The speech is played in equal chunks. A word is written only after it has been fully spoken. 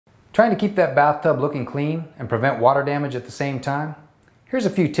Trying to keep that bathtub looking clean and prevent water damage at the same time? Here's a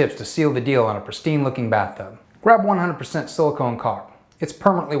few tips to seal the deal on a pristine looking bathtub. Grab 100% silicone caulk. It's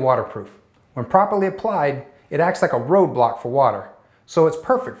permanently waterproof. When properly applied, it acts like a roadblock for water, so it's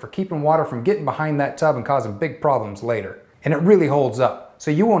perfect for keeping water from getting behind that tub and causing big problems later. And it really holds up, so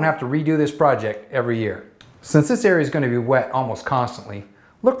you won't have to redo this project every year. Since this area is going to be wet almost constantly,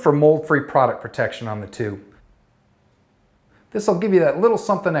 look for mold-free product protection on the tube. This will give you that little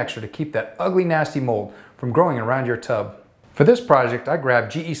something extra to keep that ugly, nasty mold from growing around your tub. For this project, I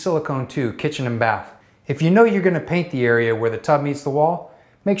grabbed GE Silicone 2 Kitchen and Bath. If you know you're going to paint the area where the tub meets the wall,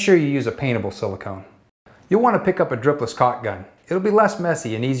 make sure you use a paintable silicone. You'll want to pick up a dripless caulk gun. It'll be less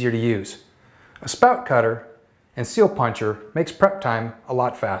messy and easier to use. A spout cutter and seal puncher makes prep time a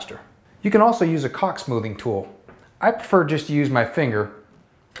lot faster. You can also use a caulk smoothing tool. I prefer just to use my finger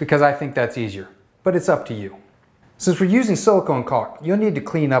because I think that's easier, but it's up to you. Since we're using silicone caulk, you'll need to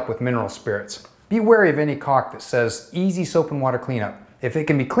clean up with mineral spirits. Be wary of any caulk that says easy soap and water cleanup. If it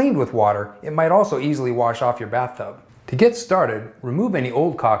can be cleaned with water, it might also easily wash off your bathtub. To get started, remove any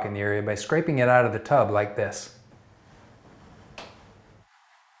old caulk in the area by scraping it out of the tub like this.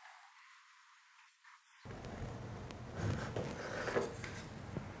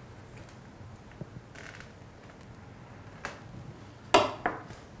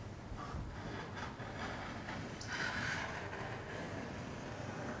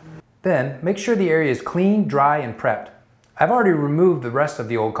 Then, make sure the area is clean, dry, and prepped. I've already removed the rest of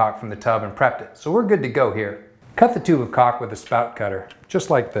the old caulk from the tub and prepped it, so we're good to go here. Cut the tube of caulk with a spout cutter, just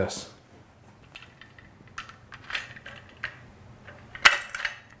like this.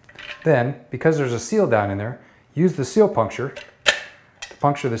 Then, because there's a seal down in there, use the seal puncture to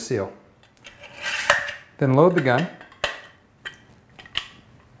puncture the seal. Then load the gun,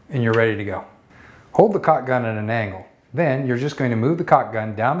 and you're ready to go. Hold the caulk gun at an angle. Then you're just going to move the caulk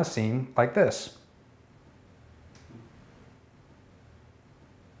gun down the seam like this.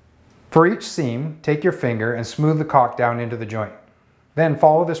 For each seam, take your finger and smooth the caulk down into the joint. Then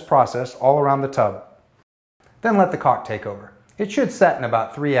follow this process all around the tub. Then let the caulk take over. It should set in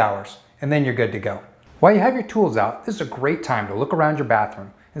about 3 hours, and then you're good to go. While you have your tools out, this is a great time to look around your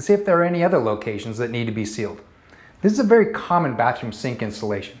bathroom and see if there are any other locations that need to be sealed. This is a very common bathroom sink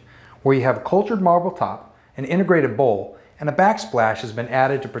installation, where you have a cultured marble top, an integrated bowl, and a backsplash has been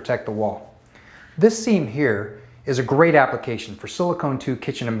added to protect the wall. This seam here is a great application for Silicone 2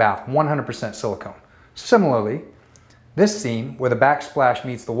 Kitchen and Bath 100% silicone. Similarly, this seam where the backsplash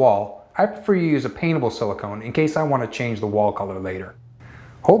meets the wall, I prefer you use a paintable silicone in case I want to change the wall color later.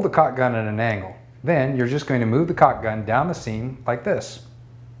 Hold the caulk gun at an angle. Then you're just going to move the caulk gun down the seam like this.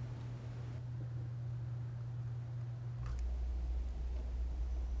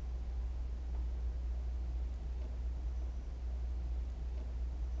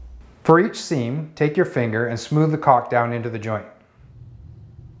 For each seam, take your finger and smooth the caulk down into the joint.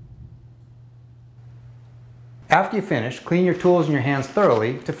 After you finish, clean your tools and your hands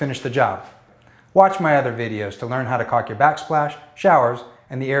thoroughly to finish the job. Watch my other videos to learn how to caulk your backsplash, showers,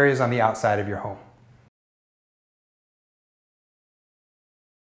 and the areas on the outside of your home.